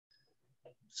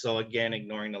So again,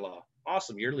 ignoring the law.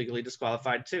 Awesome, you're legally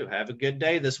disqualified too. Have a good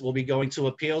day. This will be going to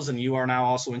appeals and you are now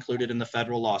also included in the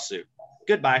federal lawsuit.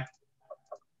 Goodbye.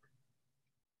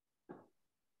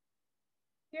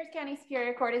 Pierce County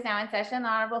Superior Court is now in session. The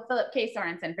Honorable Philip K.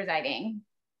 Sorenson presiding.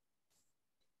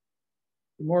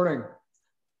 Good morning.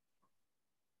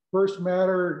 First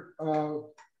matter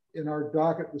in our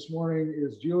docket this morning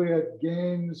is Juliet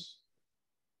Gaines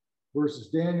versus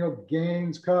Daniel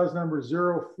Gaines, cause number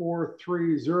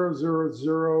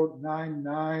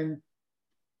 043000099-7.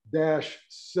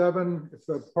 If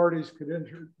the parties could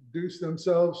introduce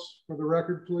themselves for the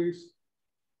record, please.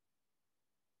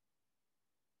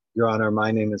 Your Honor,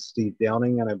 my name is Steve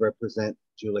Downing and I represent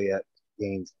Juliet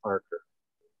Gaines Parker.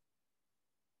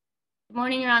 Good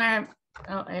morning, Your Honor.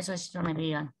 Oh, I guess I should turn my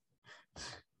video on.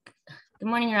 Good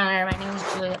morning, Your Honor. My name is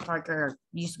Juliet Parker,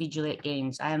 used to be Juliet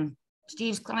Gaines. I'm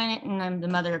Steve's client and I'm the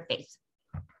mother of Faith.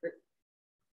 Okay.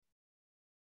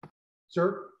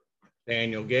 Sir?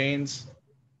 Daniel Gaines,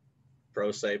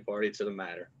 pro se party to the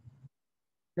matter.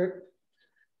 Okay.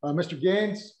 Mr.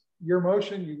 Gaines, your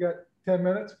motion, you got 10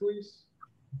 minutes, please.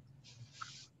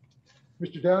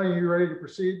 Mr. Downey, are you ready to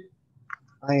proceed?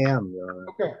 I am, Your Honor.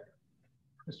 Okay.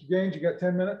 Mr. Gaines, you got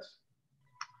 10 minutes.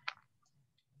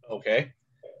 Okay.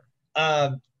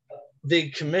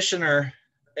 The commissioner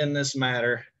in this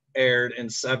matter erred in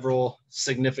several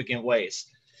significant ways.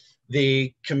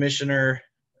 The commissioner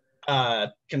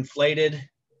conflated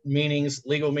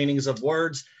legal meanings of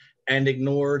words and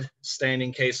ignored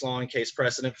standing case law and case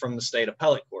precedent from the state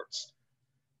appellate courts.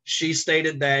 She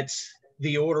stated that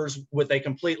the orders with a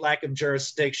complete lack of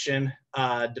jurisdiction,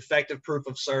 defective proof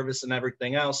of service and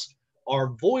everything else are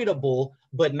voidable,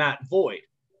 but not void.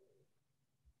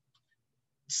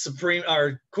 Supreme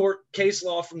court case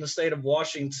law from the state of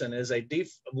Washington is a few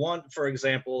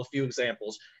examples,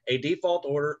 a default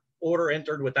order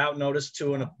entered without notice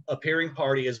to an appearing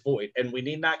party is void, and we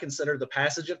need not consider the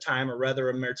passage of time or whether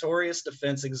a meritorious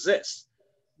defense exists.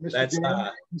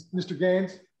 Mr.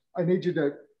 Gaines, I need you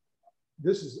to,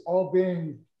 this is all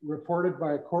being reported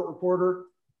by a court reporter,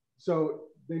 so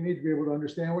they need to be able to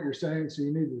understand what you're saying, so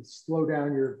you need to slow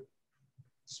down your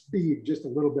speed just a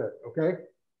little bit, okay?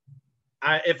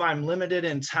 If I'm limited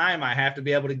in time, I have to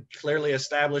be able to clearly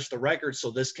establish the record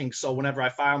so whenever I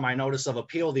file my notice of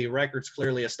appeal, the record's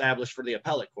clearly established for the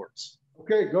appellate courts.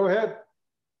 Okay, go ahead.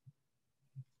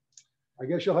 I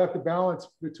guess you'll have to balance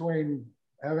between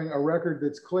having a record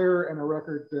that's clear and a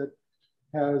record that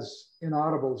has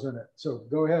inaudibles in it. So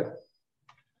go ahead.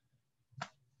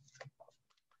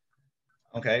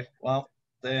 Okay, well,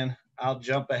 then I'll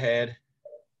jump ahead.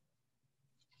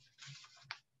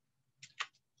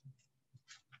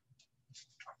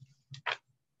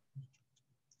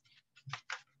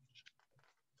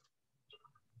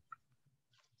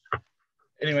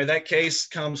 Anyway, that case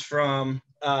comes from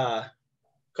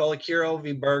Colicuro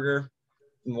v. Berger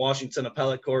in Washington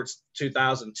Appellate Court's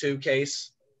 2002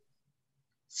 case.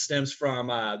 Stems from,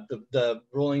 the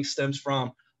ruling stems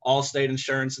from Allstate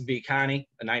Insurance v. Connie,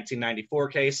 a 1994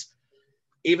 case.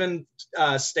 Even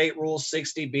State Rule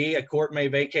 60B, a court may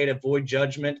vacate a void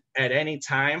judgment at any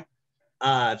time.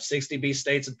 60B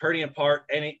states in pertinent part,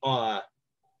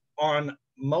 on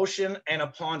motion and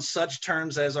upon such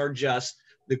terms as are just,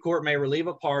 the court may relieve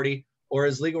a party or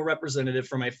his legal representative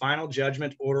from a final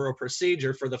judgment, order, or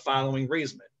procedure for the following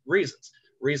reasons.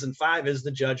 Reason 5 is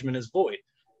the judgment is void.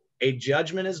 A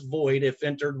judgment is void if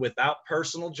entered without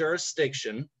personal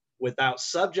jurisdiction, without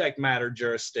subject matter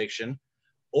jurisdiction,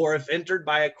 or if entered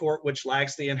by a court which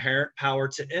lacks the inherent power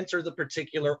to enter the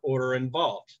particular order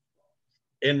involved.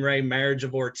 In re Marriage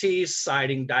of Ortiz,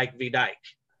 citing Dyke v. Dyke.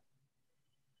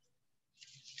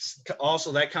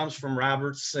 Also, that comes from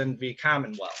Robertson v.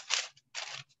 Commonwealth.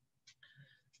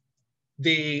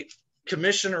 The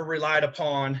commissioner relied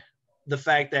upon the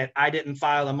fact that I didn't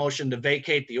file a motion to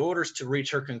vacate the orders to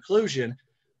reach her conclusion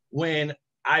when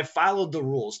I followed the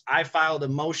rules. I filed a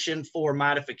motion for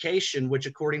modification, which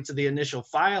according to the initial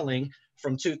filing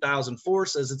from 2004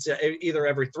 says it's either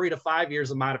every 3 to 5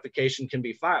 years a modification can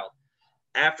be filed.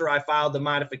 After I filed the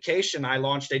modification, I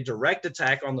launched a direct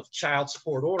attack on the child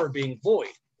support order being void.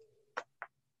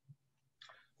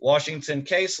 Washington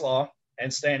case law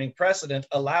and standing precedent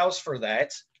allows for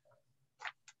that.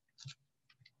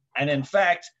 And in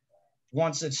fact,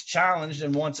 once it's challenged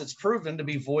and once it's proven to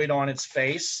be void on its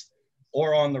face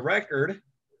or on the record,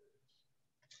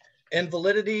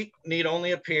 invalidity need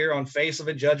only appear on face of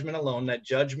a judgment alone. That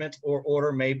judgment or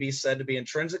order may be said to be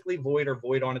intrinsically void or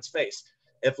void on its face.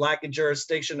 If lack of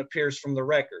jurisdiction appears from the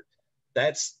record,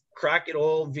 that's Crockett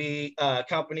Oil v.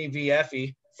 Company v.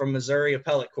 Effie from Missouri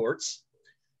Appellate Courts.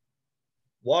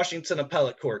 Washington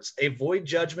Appellate Courts. A void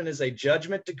judgment is a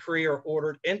judgment, decree, or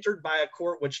order entered by a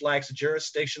court which lacks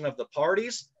jurisdiction of the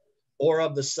parties or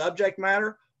of the subject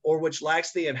matter, or which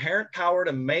lacks the inherent power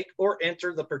to make or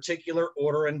enter the particular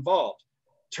order involved.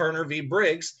 Turner v.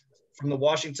 Briggs from the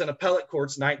Washington Appellate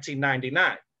Courts,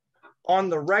 1999. On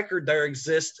the record, there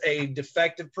exists a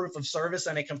defective proof of service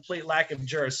and a complete lack of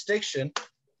jurisdiction,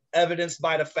 evidenced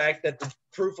by the fact that the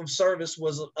proof of service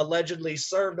was allegedly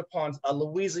served upon a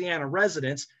Louisiana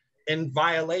resident in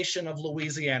violation of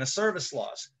Louisiana service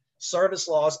laws. Service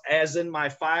laws, as in my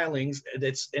filings,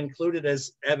 it's included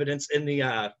as evidence in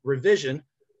the revision.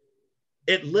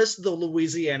 It lists the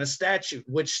Louisiana statute,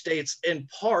 which states in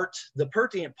part, the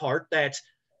pertinent part, that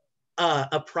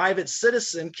a private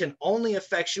citizen can only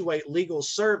effectuate legal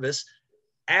service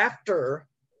after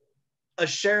a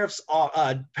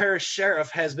parish sheriff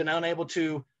has been unable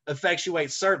to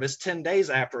effectuate service 10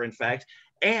 days after, in fact,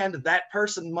 and that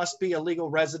person must be a legal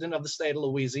resident of the state of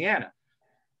Louisiana.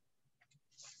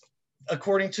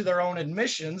 According to their own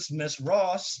admissions, Miss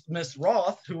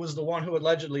Roth, who was the one who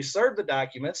allegedly served the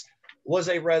documents, was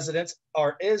a resident,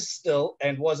 or is still,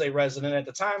 and was a resident at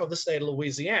the time of the state of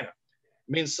Louisiana.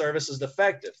 It means service is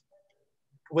defective.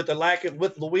 With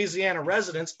Louisiana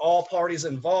residents, all parties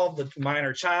involved, the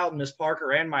minor child, Ms.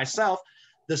 Parker, and myself,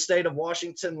 the state of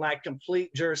Washington lacked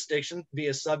complete jurisdiction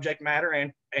via subject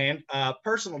matter and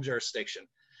personal jurisdiction,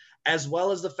 as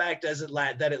well as the fact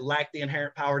that it lacked the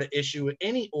inherent power to issue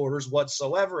any orders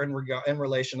whatsoever in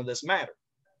relation to this matter.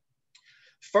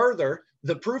 Further,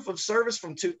 the proof of service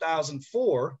from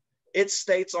 2004, it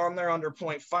states on there under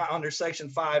section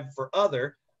 5 for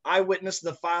other, I witnessed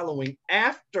the following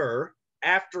after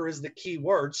is the key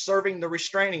word, serving the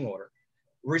restraining order.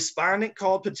 Respondent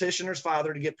called petitioner's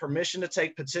father to get permission to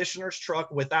take petitioner's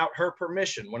truck without her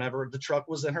permission whenever the truck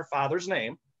was in her father's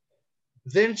name.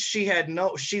 Then she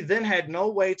then had no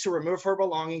way to remove her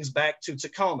belongings back to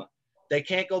Tacoma. They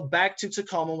can't go back to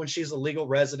Tacoma when she's a legal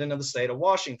resident of the state of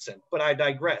Washington, but I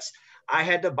digress. I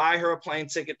had to buy her a plane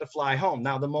ticket to fly home.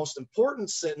 Now, the most important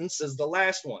sentence is the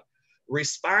last one.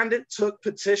 Respondent took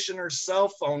petitioner's cell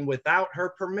phone without her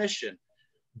permission.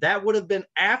 That would have been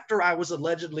after I was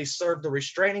allegedly served the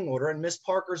restraining order, and Ms.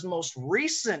 Parker's most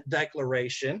recent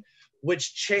declaration,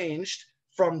 which changed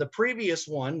from the previous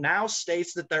one, now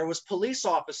states that there was police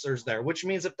officers there, which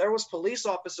means if there was police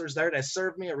officers there that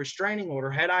served me a restraining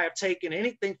order, had I have taken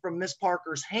anything from Ms.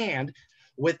 Parker's hand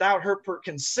without her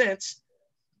consent,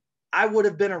 I would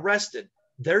have been arrested.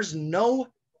 There's no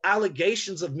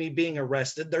allegations of me being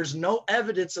arrested. There's no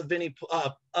evidence of any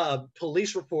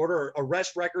police report or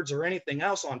arrest records or anything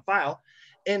else on file.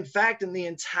 In fact, in the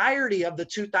entirety of the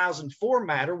 2004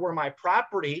 matter, where my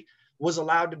property was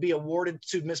allowed to be awarded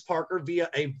to Ms. Parker via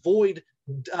a void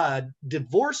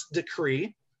divorce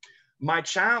decree,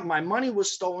 my money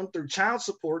was stolen through child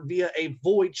support via a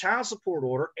void child support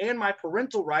order, and my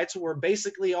parental rights were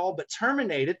basically all but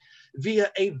terminated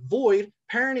via a void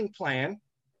parenting plan.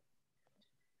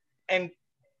 And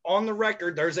on the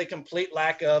record, there's a complete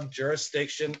lack of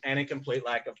jurisdiction and a complete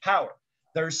lack of power.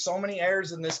 There's so many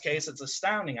errors in this case, it's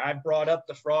astounding. I brought up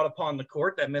the fraud upon the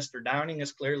court that Mr. Downing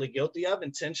is clearly guilty of,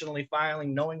 intentionally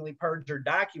filing knowingly perjured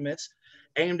documents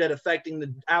aimed at affecting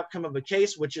the outcome of a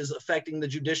case, which is affecting the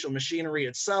judicial machinery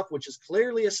itself, which is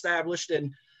clearly established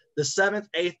in the 7th,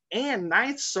 8th, and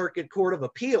 9th Circuit Court of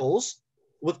Appeals,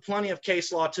 with plenty of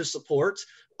case law to support,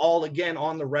 all again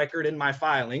on the record in my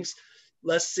filings.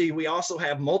 Let's see, we also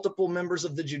have multiple members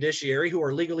of the judiciary who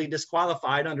are legally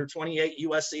disqualified under 28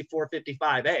 USC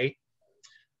 455A.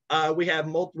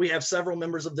 We have several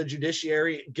members of the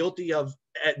judiciary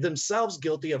themselves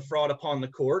guilty of fraud upon the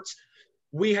courts.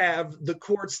 We have the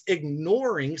courts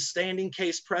ignoring standing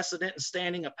case precedent and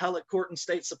standing appellate court and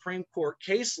state Supreme Court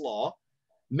case law,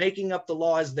 making up the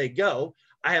law as they go.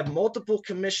 I have multiple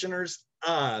commissioners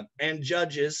and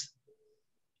judges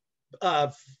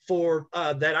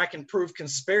that I can prove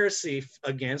conspiracy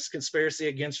against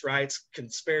rights,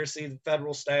 conspiracy,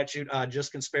 federal statute,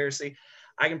 just conspiracy.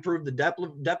 I can prove the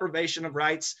deprivation of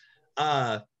rights,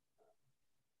 under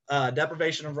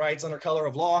color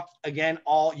of law. Again,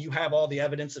 you have all the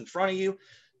evidence in front of you.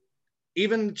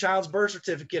 Even the child's birth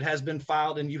certificate has been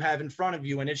filed and you have in front of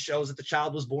you, and it shows that the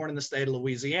child was born in the state of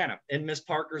Louisiana. In Ms.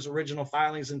 Parker's original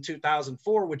filings in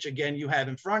 2004, which again you have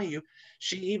in front of you,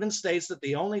 she even states that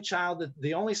the only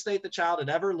state the child had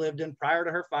ever lived in prior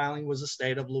to her filing was the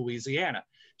state of Louisiana.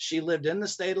 She lived in the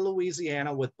state of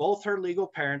Louisiana with both her legal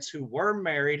parents who were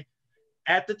married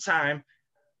at the time.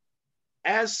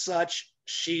 As such,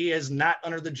 she is not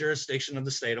under the jurisdiction of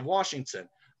the state of Washington.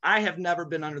 I have never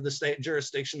been under the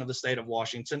jurisdiction of the state of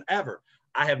Washington ever.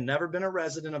 I have never been a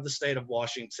resident of the state of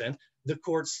Washington. The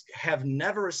courts have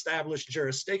never established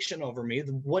jurisdiction over me.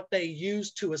 What they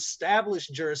used to establish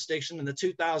jurisdiction in the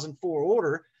 2004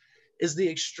 order is the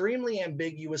extremely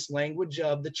ambiguous language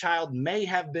of the child may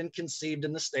have been conceived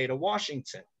in the state of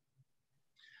Washington.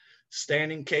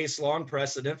 Standing case law and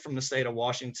precedent from the state of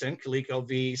Washington, Calico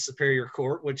v. Superior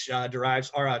Court, which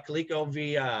derives, or Calico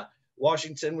v.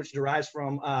 Washington, which derives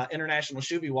from International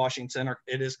Shoe v. Washington, or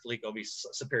it is Calico v.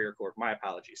 Superior Court, my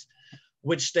apologies,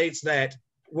 which states that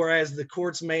whereas the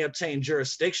courts may obtain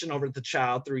jurisdiction over the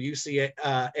child through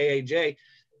UCAAJ,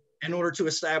 in order to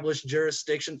establish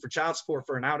jurisdiction for child support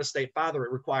for an out-of-state father,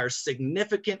 it requires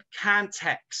significant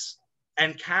context,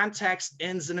 and context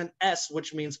ends in an S,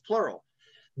 which means plural.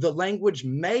 The language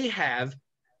may have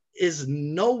is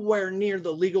nowhere near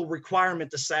the legal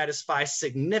requirement to satisfy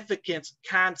significant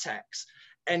context.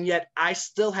 And yet I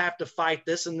still have to fight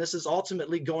this. And this is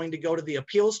ultimately going to go to the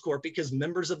appeals court because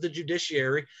members of the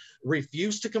judiciary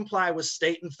refuse to comply with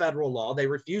state and federal law. They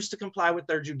refuse to comply with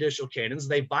their judicial canons.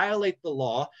 They violate the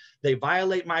law. They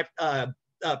violate my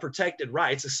protected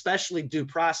rights, especially due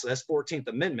process, 14th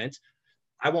Amendment.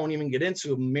 I won't even get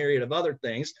into a myriad of other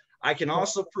things. I can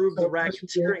also prove the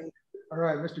racketeering. All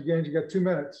right, Mr. Gaines, you got 2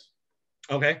 minutes.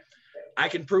 Okay. I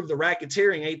can prove the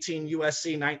racketeering 18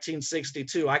 USC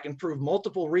 1962. I can prove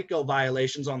multiple RICO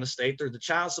violations on the state through the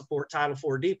child support Title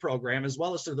 4D program, as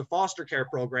well as through the foster care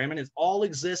program, and it all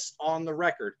exists on the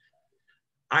record.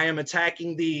 I am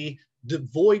attacking the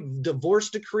void divorce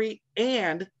decree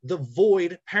and the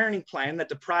void parenting plan that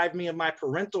deprived me of my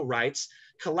parental rights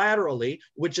collaterally,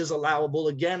 which is allowable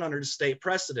again under the state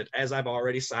precedent, as I've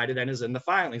already cited and is in the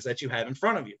filings that you have in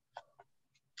front of you.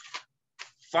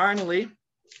 Finally,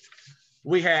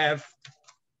 we have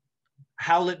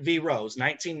Howlett v. Rose,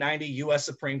 1990 U.S.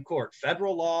 Supreme Court.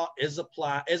 Federal law is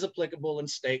applicable in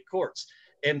state courts.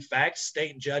 In fact,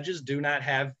 state judges do not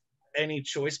have any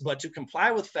choice but to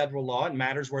comply with federal law in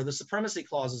matters where the supremacy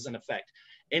clause is in effect.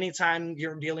 Anytime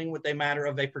you're dealing with a matter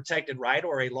of a protected right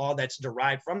or a law that's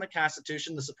derived from the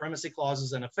Constitution, the supremacy clause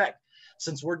is in effect.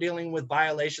 Since we're dealing with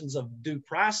violations of due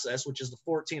process, which is the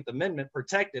 14th Amendment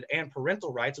protected, and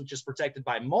parental rights, which is protected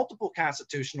by multiple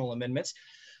constitutional amendments,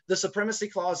 the supremacy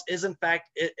clause is in fact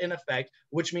in effect,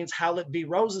 which means Howlett v.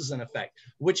 Rose is in effect,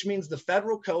 which means the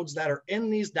federal codes that are in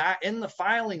the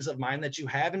filings of mine that you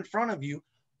have in front of you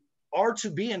are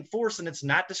to be enforced, and it's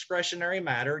not discretionary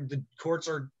matter. The courts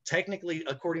are technically,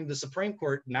 according to the Supreme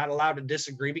Court, not allowed to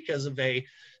disagree because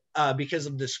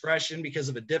of discretion, because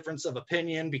of a difference of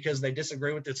opinion, because they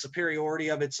disagree with the superiority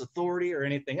of its authority or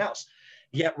anything else.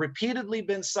 Yet repeatedly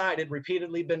been cited,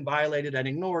 repeatedly been violated and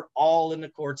ignored, all in the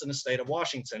courts in the state of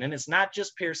Washington. And it's not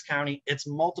just Pierce County, it's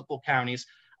multiple counties.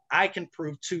 I can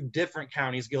prove 2 different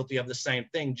counties guilty of the same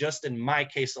thing just in my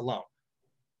case alone.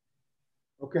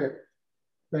 Okay,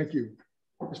 thank you.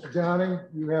 Mr. Downing,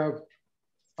 you have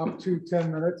up to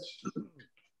 10 minutes.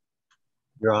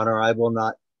 Your Honor, I will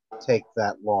not take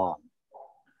that long.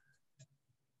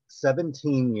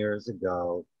 17 years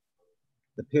ago,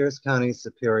 the Pierce County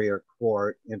Superior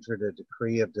Court entered a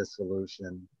decree of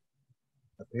dissolution,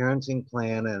 a parenting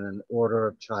plan, and an order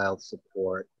of child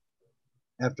support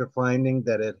after finding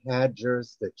that it had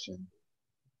jurisdiction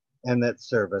and that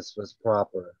service was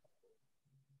proper.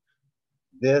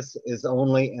 This is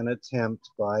only an attempt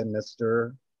by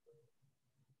Mr.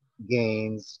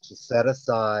 Gaines to set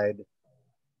aside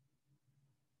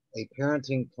a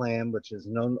parenting plan which is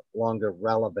no longer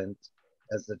relevant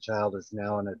as the child is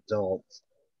now an adult,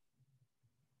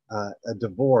 a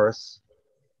divorce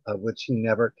which he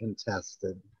never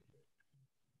contested.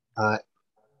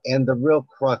 And the real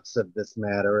crux of this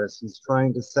matter is he's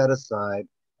trying to set aside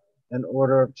an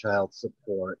order of child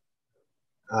support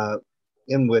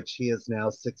in which he is now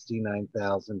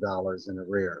 $69,000 in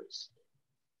arrears.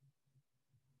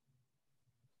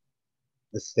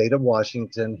 The state of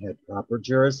Washington had proper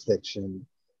jurisdiction.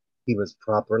 He was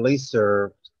properly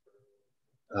served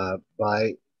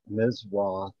by Ms.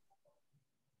 Roth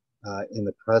in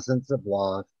the presence of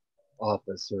law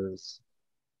officers.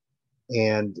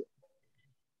 And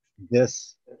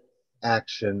this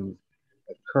action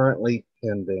currently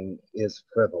pending is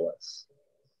frivolous.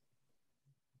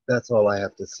 That's all I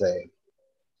have to say.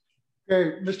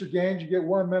 Okay, Mr. Gaines, you get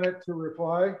 1 minute to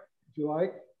reply if you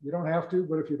like. You don't have to,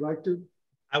 but if you'd like to.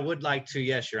 I would like to,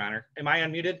 yes, Your Honor. Am I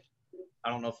unmuted? I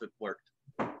don't know if it worked.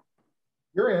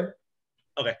 You're in.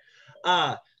 Okay.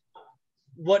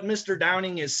 What Mr.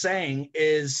 Downing is saying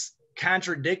is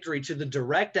contradictory to the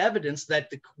direct evidence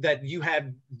that you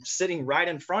have sitting right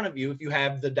in front of you if you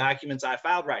have the documents I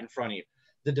filed right in front of you.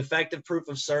 The defective proof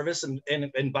of service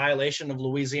in violation of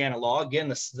Louisiana law. Again,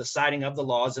 the citing of the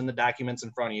laws in the documents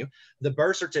in front of you. The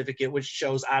birth certificate, which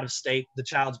shows out of state, the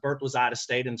child's birth was out of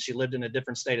state and she lived in a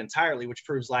different state entirely, which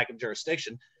proves lack of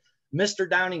jurisdiction. Mr.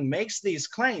 Downing makes these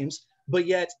claims, but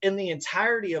yet in the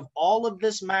entirety of all of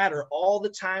this matter, all the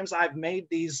times I've made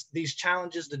these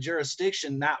challenges to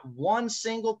jurisdiction, not one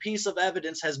single piece of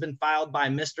evidence has been filed by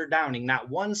Mr. Downing. Not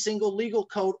one single legal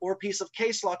code or piece of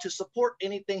case law to support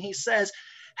anything he says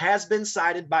has been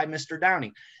cited by Mr.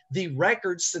 Downing. The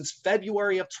records since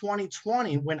February of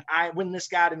 2020, when this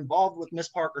got involved with Miss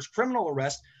Parker's criminal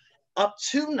arrest, up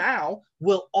to now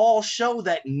will all show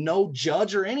that no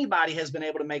judge or anybody has been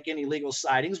able to make any legal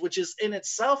citings, which is in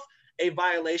itself a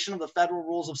violation of the federal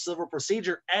rules of civil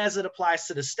procedure as it applies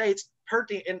to the states,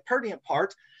 in pertinent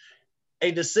part,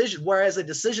 whereas a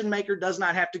decision maker does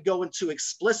not have to go into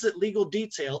explicit legal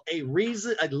detail, a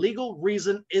legal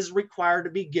reason is required to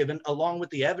be given, along with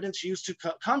the evidence used to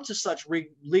come to such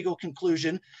legal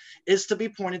conclusion is to be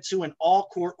pointed to in all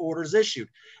court orders issued.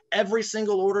 Every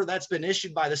single order that's been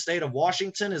issued by the state of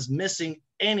Washington is missing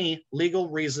any legal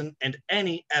reason and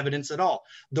any evidence at all.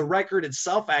 The record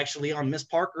itself, actually, on Ms.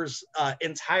 Parker's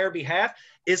entire behalf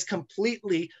is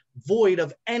completely void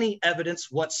of any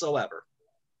evidence whatsoever.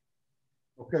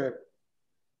 Okay.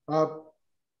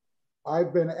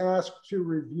 I've been asked to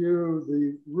review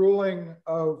the ruling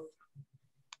of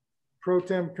Pro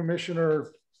Tem Commissioner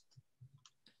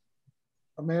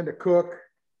Amanda Cook.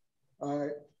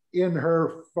 In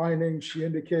her findings, she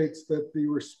indicates that the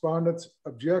respondent's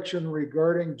objection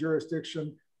regarding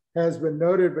jurisdiction has been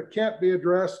noted, but can't be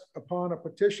addressed upon a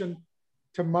petition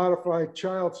to modify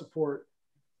child support.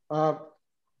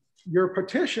 Your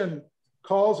petition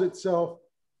calls itself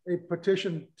a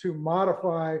petition to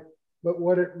modify, but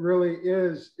what it really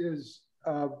is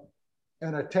an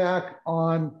attack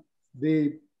on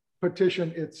the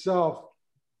petition itself.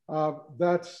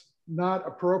 That's not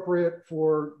appropriate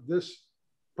for this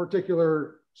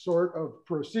particular sort of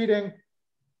proceeding.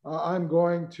 I'm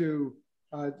going to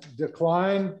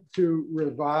decline to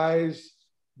revise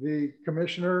the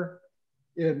commissioner.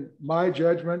 In my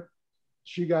judgment,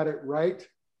 she got it right.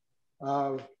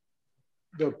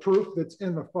 The proof that's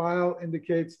in the file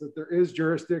indicates that there is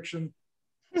jurisdiction.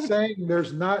 Saying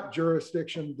there's not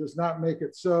jurisdiction does not make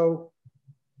it so.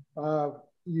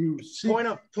 You see, point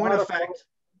of fact,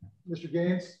 Mr.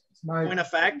 Gaines, it's my point of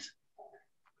fact.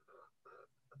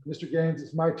 Mr. Gaines,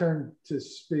 it's my turn to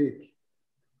speak.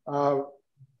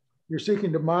 You're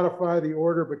seeking to modify the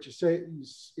order, but you say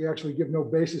you actually give no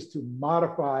basis to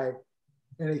modify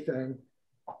anything.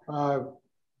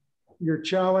 You're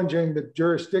challenging the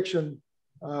jurisdiction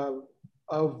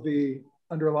of the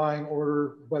underlying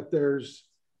order, but there's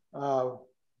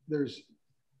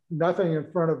nothing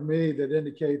in front of me that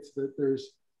indicates that there's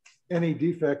any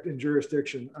defect in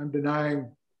jurisdiction. I'm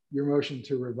denying your motion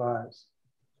to revise.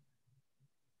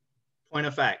 Point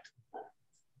of fact.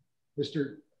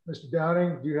 Mr.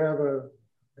 Downing, do you have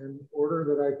an order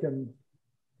that I can?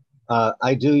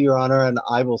 I do, Your Honor, and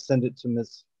I will send it to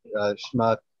Ms.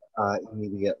 Schmuck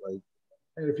immediately.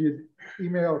 And if you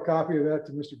email a copy of that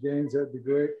to Mr. Gaines, that'd be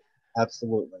great.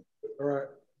 Absolutely. All right.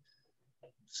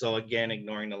 So again,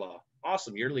 ignoring the law.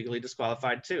 Awesome. You're legally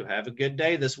disqualified too. Have a good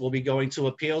day. This will be going to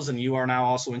appeals, and you are now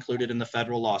also included in the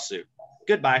federal lawsuit.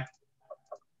 Goodbye.